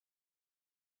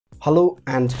Hello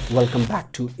and welcome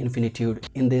back to Infinitude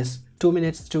in this 2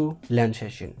 minutes to learn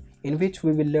session in which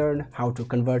we will learn how to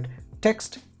convert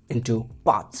text into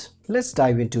paths. Let's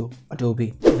dive into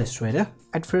Adobe Illustrator.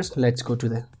 At first, let's go to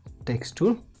the text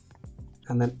tool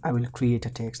and then I will create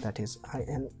a text that is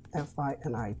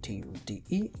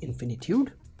Infinitude,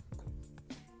 Infinitude.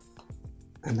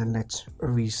 And then let's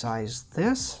resize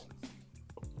this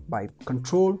by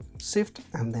Control, Shift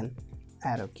and then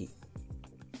arrow key.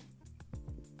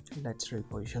 Let's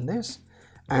reposition this,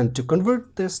 and to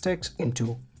convert this text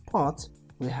into paths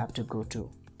we have to go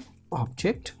to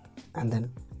Object and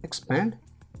then Expand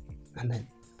and then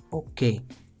OK.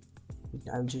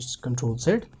 I'll just Control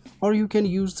Z, or you can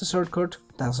use the shortcut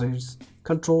that is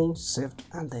Control Shift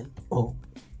and then O.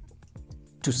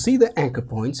 To see the anchor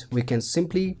points we can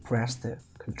simply press the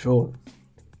Control.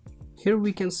 Here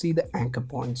we can see the anchor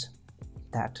points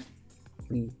that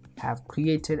we have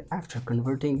created after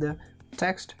converting the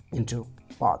text into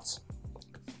paths.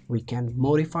 We can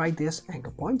modify these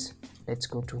anchor points. Let's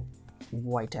go to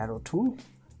white arrow tool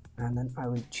and then I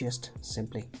will just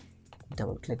simply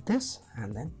double click this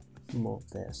and then move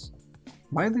this.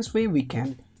 By this way we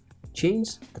can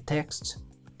change the text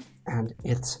and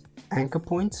its anchor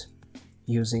points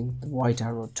using the white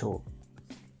arrow tool.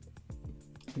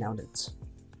 Now let's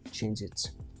change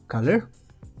its color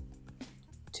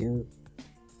to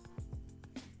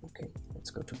let's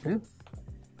go to blue.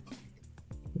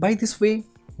 By this way,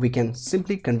 we can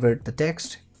simply convert the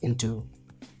text into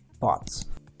paths.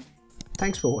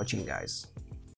 Thanks for watching, guys.